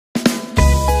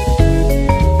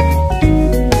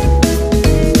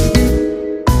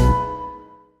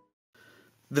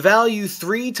The value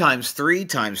 3 times 3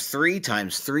 times 3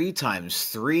 times 3 times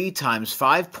 3 times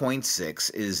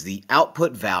 5.6 is the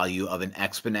output value of an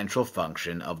exponential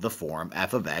function of the form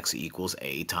f of x equals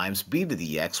a times b to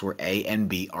the x, where a and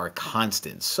b are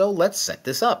constants. So let's set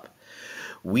this up.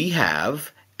 We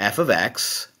have f of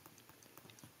x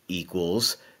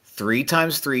equals 3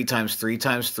 times 3 times 3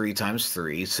 times 3 times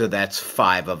 3, so that's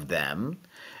 5 of them,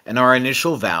 and our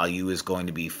initial value is going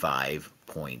to be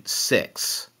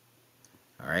 5.6.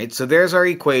 All right, so there's our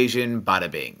equation,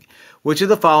 bada bing. Which of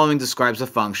the following describes a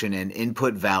function and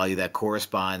input value that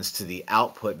corresponds to the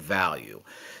output value?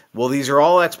 Well, these are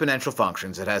all exponential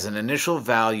functions. It has an initial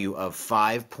value of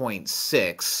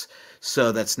 5.6,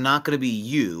 so that's not going to be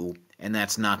u, and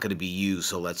that's not going to be u,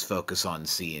 so let's focus on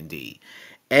C and D.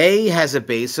 A has a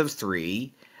base of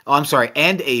 3,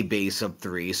 and a base of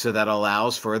 3, so that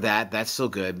allows for that. That's still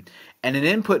good. And an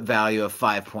input value of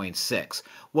 5.6.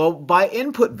 Well, by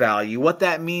input value, what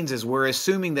that means is we're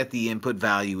assuming that the input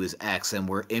value is x, and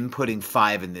we're inputting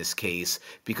 5 in this case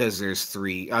because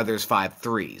there's 5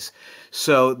 threes.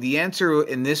 So the answer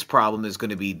in this problem is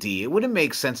going to be D. It wouldn't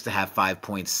make sense to have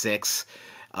 5.6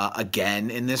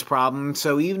 again in this problem.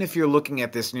 So even if you're looking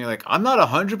at this and you're like, I'm not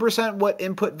 100% what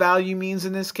input value means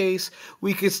in this case,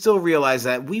 we could still realize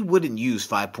that we wouldn't use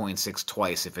 5.6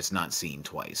 twice if it's not seen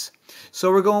twice.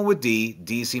 So we're going with D.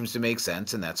 D seems to make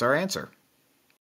sense, and that's our answer.